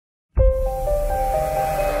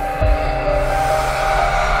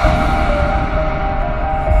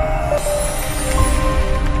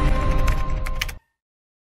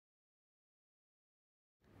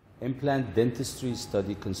Implant Dentistry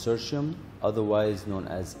Study Consortium, otherwise known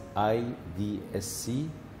as IDSC.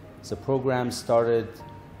 It's a program started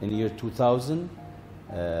in the year 2000,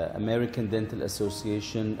 American Dental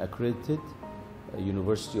Association Accredited,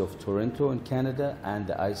 University of Toronto in Canada, and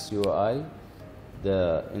the ICOI.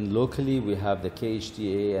 Locally, we have the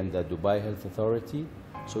KHDA and the Dubai Health Authority.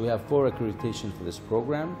 So we have 4 accreditations for this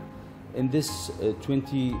program. In this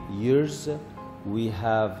 20 years, we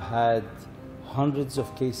have had hundreds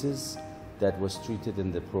of cases that was treated in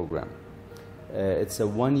the program. It's a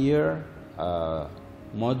 1-year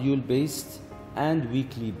module-based and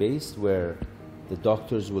weekly-based, where the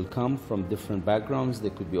doctors will come from different backgrounds.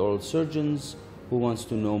 They could be oral surgeons who wants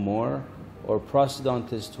to know more, or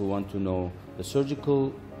prosthodontists who want to know the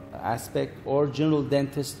surgical aspect, or general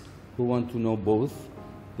dentists who want to know both.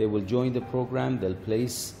 They will join the program. They'll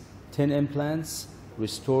place 10 implants,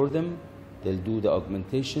 restore them. They'll do the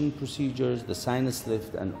augmentation procedures, the sinus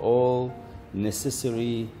lift, and all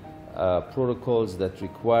necessary protocols that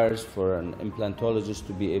requires for an implantologist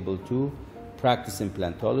to be able to practice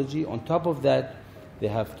implantology. On top of that, they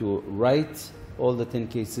have to write all the 10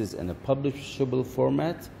 cases in a publishable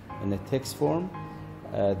format, in a text form,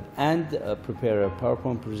 and prepare a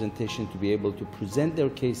PowerPoint presentation to be able to present their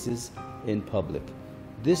cases in public.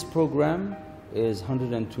 This program is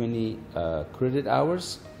 120 credit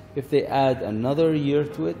hours. If they add another year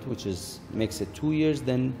to it, which makes it 2 years,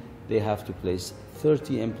 then they have to place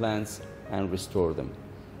 30 implants and restore them.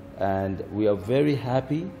 And we are very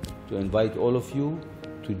happy to invite all of you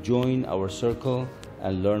to join our circle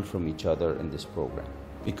and learn from each other in this program.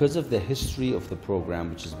 Because of the history of the program,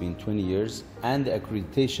 which has been 20 years, and the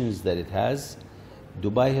accreditations that it has,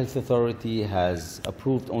 Dubai Health Authority has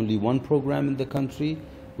approved only one program in the country,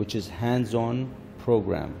 which is hands-on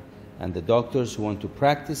program. And the doctors who want to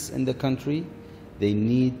practice in the country, they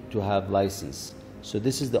need to have license. So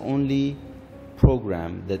this is the only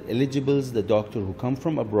program that eligibles the doctor who come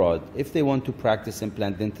from abroad, if they want to practice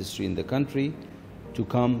implant dentistry in the country, to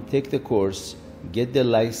come take the course, get their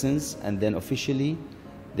license, and then officially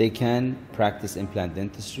they can practice implant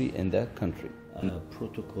dentistry in the country. A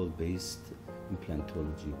protocol-based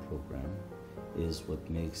implantology program is what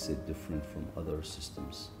makes it different from other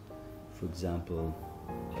systems. For example,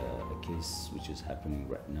 a case which is happening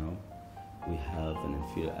right now, we have an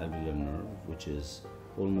inferior alveolar nerve which is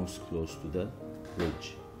almost close to the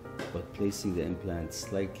bridge, but placing the implant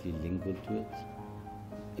slightly lingual to it,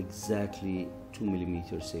 exactly 2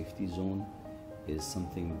 millimeter safety zone, is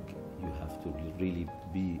something you have to really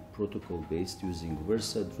be protocol based, using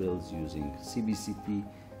Versa drills, using CBCT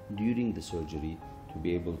during the surgery to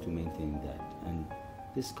be able to maintain that. And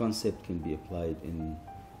this concept can be applied in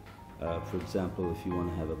for example, if you want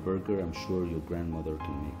to have a burger, I'm sure your grandmother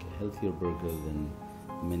can make a healthier burger than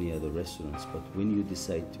many other restaurants. But when you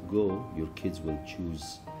decide to go, your kids will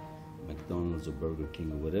choose McDonald's or Burger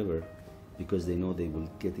King or whatever, because they know they will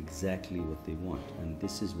get exactly what they want. And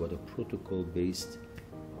this is what a protocol-based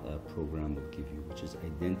program will give you, which is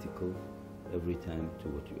identical every time to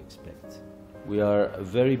what you expect. We are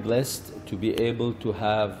very blessed to be able to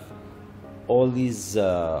have all these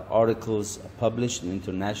articles published in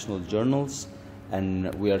international journals,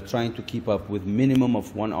 and we are trying to keep up with minimum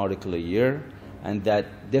of 1 article a year, and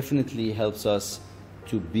that definitely helps us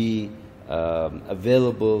to be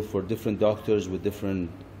available for different doctors with different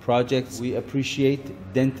projects. We appreciate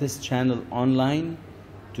DentistChannel.Online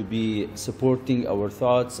to be supporting our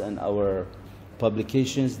thoughts and our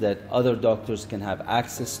publications, that other doctors can have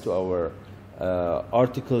access to our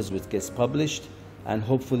articles which gets published, and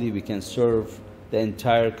hopefully we can serve the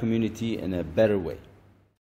entire community in a better way.